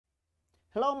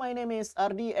Hello, my name is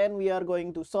Ardi and we are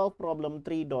going to solve problem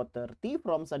 3.30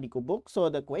 from Sadiku book. So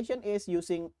the question is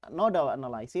using nodal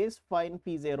analysis, find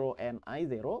V0 and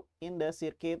I0 in the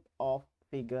circuit of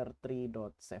figure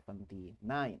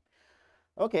 3.79.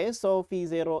 Okay, so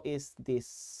V0 is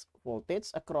this voltage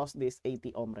across this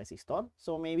 80 ohm resistor.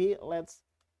 So maybe let's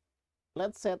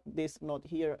set this node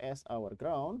here as our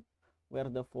ground, where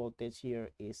the voltage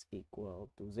here is equal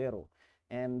to 0.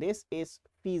 And this is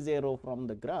V0 from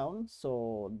the ground,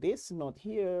 so this node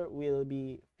here will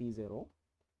be V0.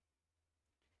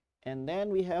 And then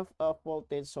we have a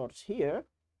voltage source here,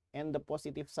 and the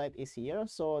positive side is here,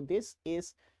 so this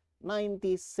is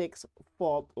 96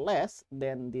 volt less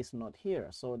than this node here.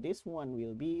 So this one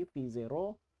will be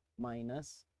V0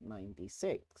 minus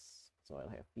 96. So I'll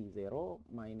have V0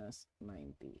 minus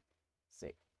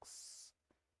 96.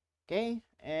 Okay,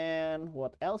 and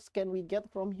what else can we get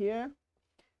from here?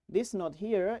 This node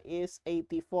here is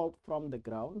 80 volt from the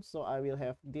ground, so I will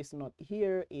have this node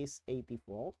here is 80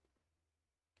 volt.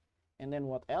 And then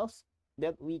what else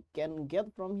that we can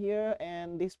get from here?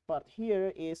 And this part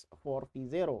here is for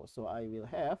V0, so I will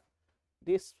have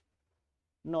this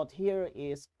node here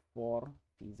is for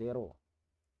V0.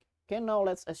 Okay, now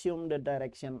let's assume the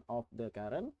direction of the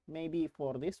current. Maybe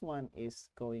for this one is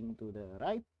going to the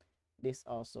right, this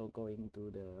also going to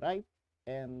the right,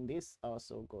 and this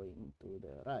also going to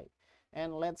the right.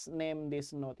 And let's name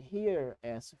this node here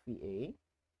as VA.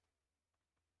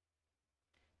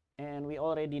 And we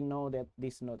already know that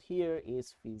this node here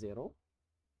is V0.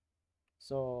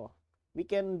 So we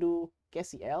can do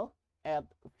KCL at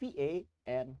VA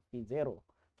and V0.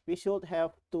 We should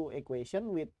have two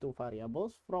equations with two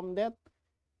variables from that.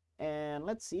 And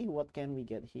let's see what can we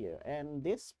get here. And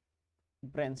this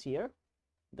branch here,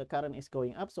 the current is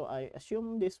going up, so I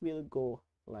assume this will go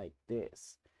like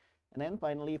this. And then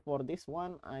finally for this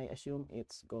one, I assume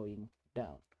it's going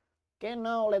down. Okay,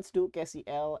 now let's do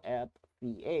KCL at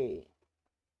VA.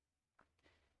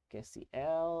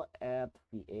 KCL at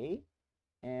VA.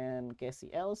 And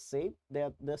KCL said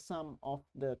that the sum of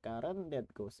the current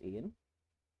that goes in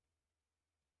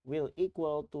will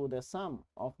equal to the sum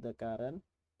of the current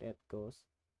that goes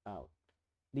out.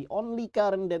 The only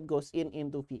current that goes in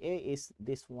into VA is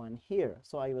this one here.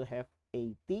 So I will have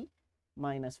 80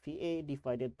 minus VA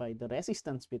divided by the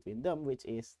resistance between them, which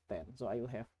is 10. So I will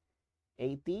have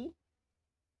 80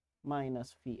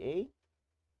 minus VA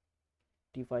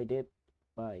divided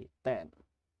by 10.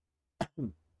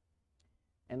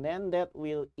 And then that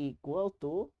will equal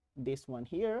to this one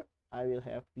here. I will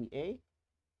have VA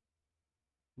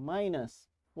minus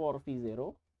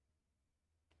 4V0,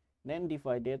 then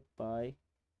divided by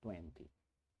 20.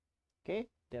 Okay,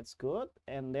 that's good.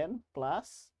 And then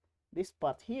plus this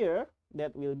part here,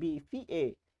 that will be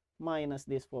VA minus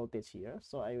this voltage here.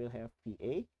 So I will have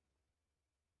VA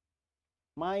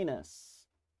minus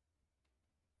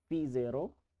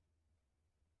V0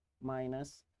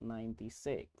 minus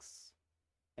 96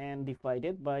 and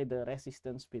divided by the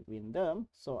resistance between them.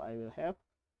 So I will have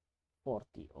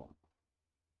 40 ohm.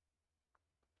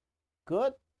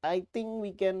 Good. I think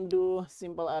we can do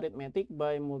simple arithmetic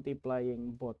by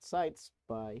multiplying both sides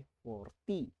by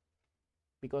 40.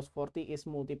 Because 40 is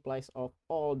multiplies of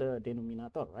all the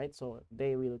denominator, right? So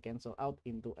they will cancel out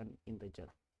into an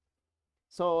integer.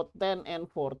 So 10 and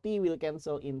 40 will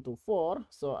cancel into 4.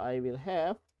 So I will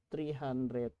have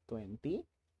 320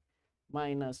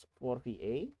 minus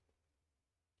 4VA.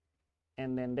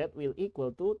 And then that will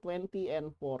equal to 20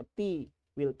 and 40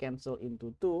 will cancel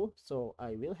into 2. So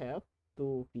I will have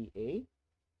 2VA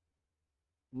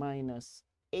minus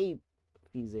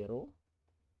 8V0.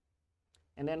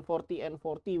 And then 40 and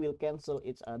 40 will cancel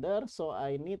each other. So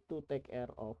I need to take care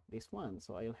of this one.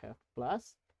 So I'll have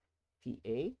plus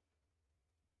VA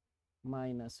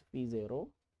minus V0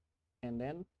 and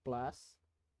then plus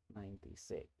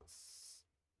 96.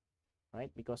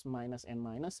 Right? Because minus and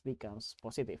minus becomes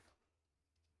positive.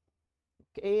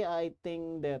 Okay, I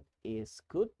think that is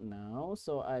good now.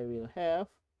 So I will have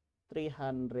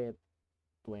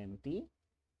 320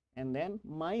 and then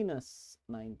minus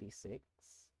 96.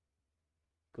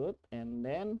 Good. And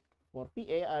then for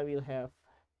VA, I will have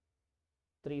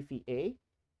 3VA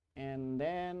and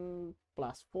then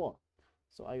plus 4.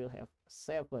 So I will have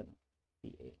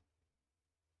 7VA.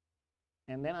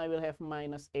 And then I will have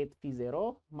minus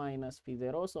 8V0 minus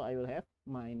V0. So I will have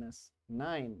minus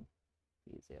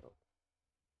 9V0.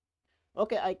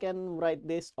 Okay, I can write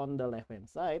this on the left hand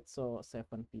side. So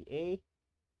 7VA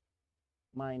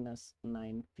minus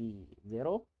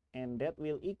 9V0. And that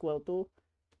will equal to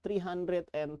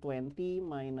 320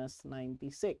 minus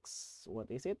 96. What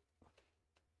is it?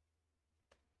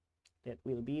 that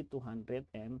will be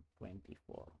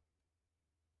 224.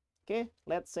 Okay,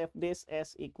 let's save this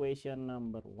as equation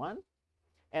number 1.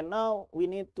 And now we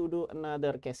need to do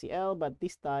another KCL, but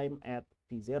this time at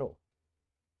P0.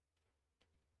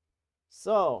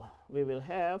 So we will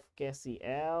have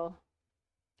KCL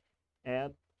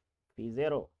at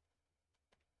P0.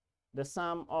 The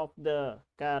sum of the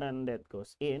current that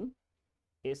goes in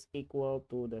is equal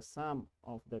to the sum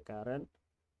of the current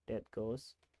that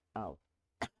goes out.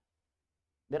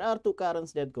 There are two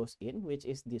currents that goes in, which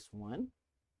is this one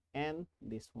and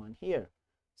this one here.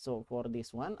 So for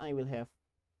this one, I will have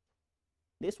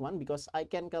this one because I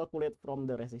can calculate from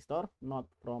the resistor, not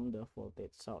from the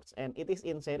voltage source. And it is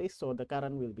in series, so the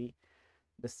current will be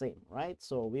the same, right?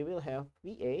 So we will have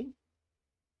VA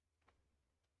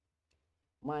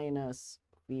minus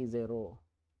V0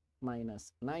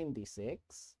 minus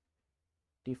 96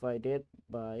 divided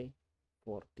by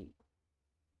 40.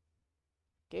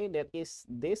 Okay, that is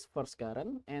this first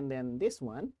current, and then this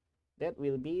one, that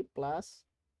will be plus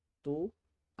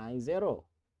 2I0.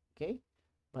 Okay,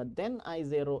 but then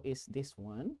I0 is this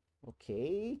one.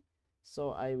 Okay,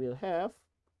 so I will have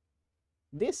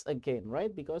this again,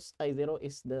 right? Because I0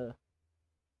 is the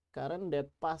current that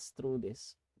passed through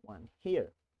this one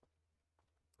here.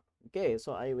 Okay,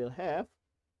 so I will have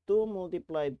 2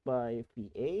 multiplied by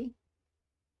VA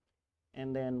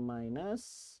and then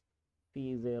minus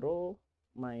V0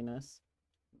 minus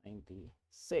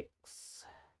 96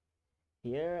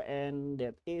 here, and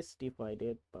that is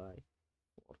divided by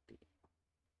 40.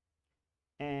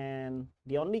 And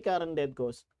the only current that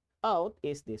goes out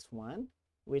is this one,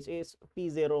 which is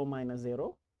V0 minus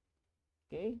 0.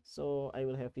 Okay, so I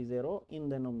will have V0 in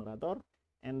the numerator,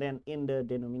 and then in the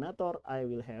denominator I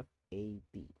will have 80.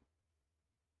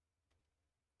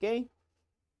 Okay,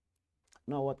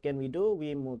 now what can we do?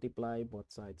 We multiply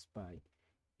both sides by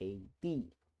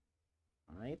 80.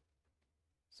 All right,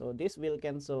 so this will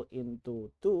cancel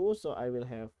into 2, so I will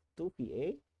have 2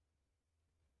 VA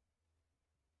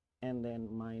and then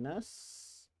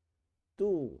minus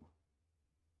 2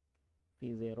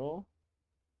 V0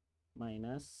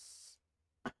 minus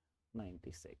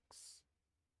 96.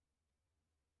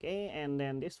 Okay, and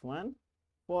then this one,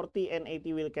 40 and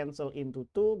 80 will cancel into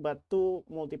 2, but 2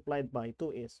 multiplied by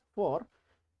 2 is 4.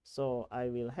 So I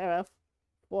will have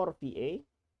 4 VA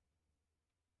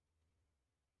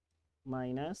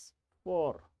minus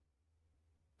 4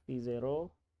 V0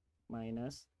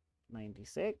 minus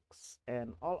 96,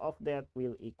 and all of that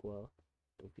will equal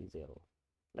to V0.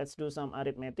 Let's do some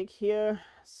arithmetic here.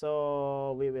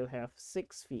 So we will have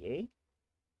 6 VA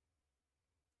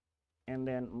and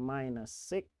then minus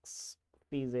 6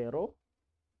 V0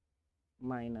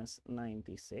 minus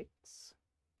 96,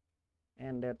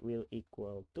 and that will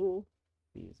equal to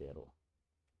V0.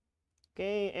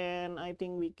 Okay, and I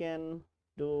think we can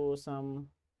do some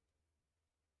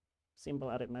simple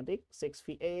arithmetic. 6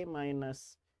 VA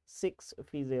minus 6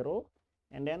 V0,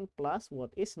 and then plus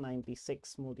what is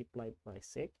 96 multiplied by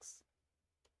 6?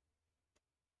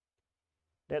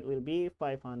 That will be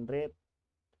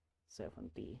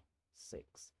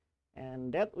 576,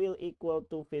 and that will equal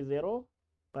to V0.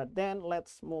 But then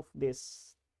let's move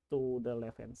this to the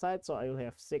left hand side. So I will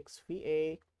have 6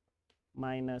 VA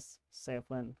minus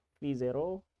 7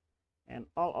 V0, and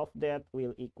all of that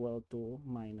will equal to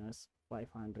minus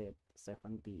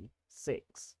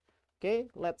 576. Okay,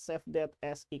 let's save that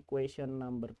as equation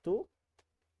number 2.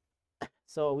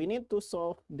 So we need to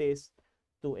solve this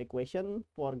two equation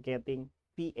for getting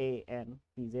VA and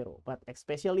V0, but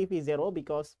especially V0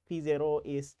 because V0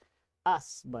 is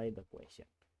asked by the question.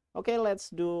 Okay, let's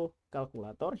do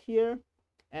calculator here,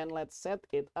 and let's set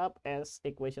it up as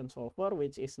equation solver,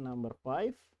 which is number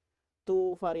 5.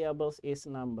 Two variables is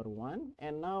number 1,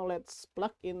 and now let's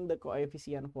plug in the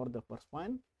coefficient for the first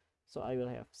one. So I will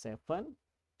have 7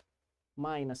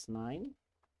 minus 9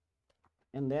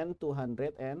 and then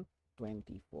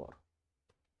 224.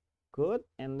 Good.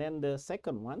 And then the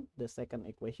second one, the second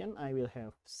equation, I will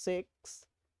have 6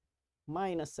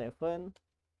 minus 7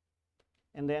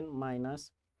 and then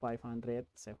minus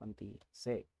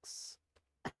 576.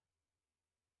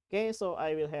 Okay, so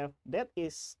I will have, that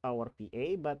is our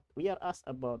VA, but we are asked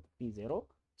about V0,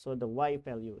 so the Y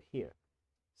value here.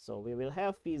 So we will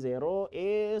have V0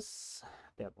 is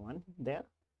that one there,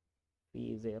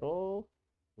 V0,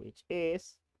 which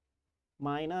is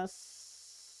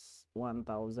minus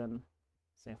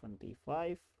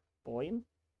 1075 point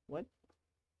what?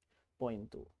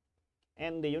 0.2.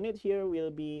 And the unit here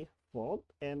will be volt,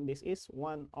 and this is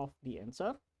one of the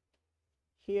answer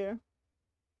here.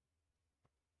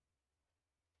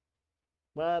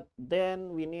 But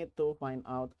then we need to find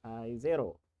out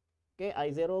I0. Okay,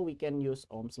 I0 we can use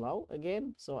Ohm's law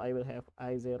again. So I will have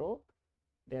I0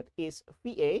 that is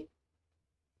VA.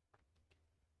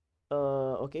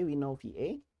 Okay, we know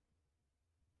VA.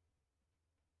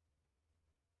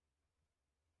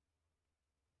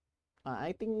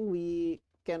 I think we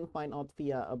can find out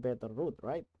via a better route,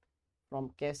 right?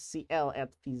 From KCL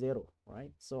at V0,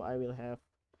 right? So I will have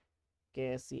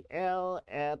KCL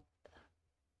at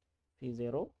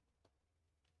V0.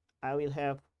 I will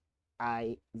have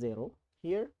I0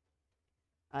 here.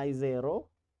 I0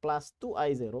 plus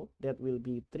 2I0, that will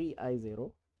be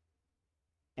 3I0.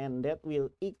 And that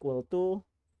will equal to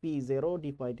V0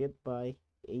 divided by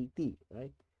 80,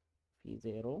 right?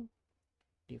 V0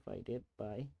 divided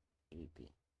by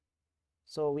 80.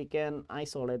 So we can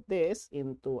isolate this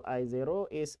into I0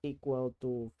 is equal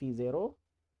to V0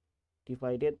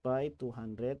 divided by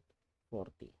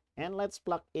 240. And let's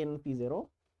plug in V0.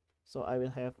 So I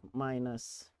will have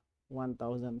minus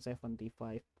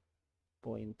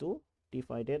 1075.2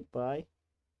 divided by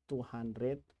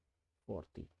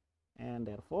 240. And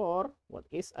therefore, what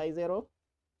is I0?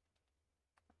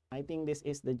 I think this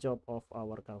is the job of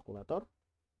our calculator.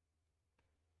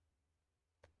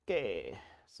 Okay,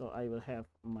 so I will have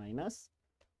minus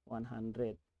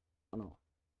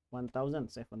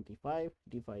 1075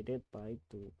 divided by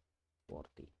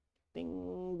 240. I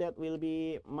think that will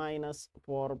be minus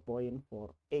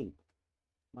 4.48.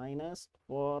 Minus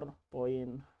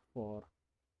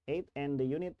 4.48, and the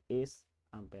unit is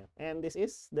ampere. And this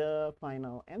is the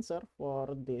final answer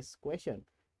for this question.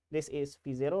 This is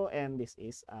V0 and this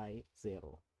is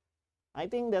I0. I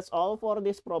think that's all for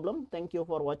this problem. Thank you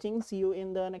for watching. See you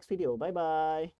in the next video. Bye bye.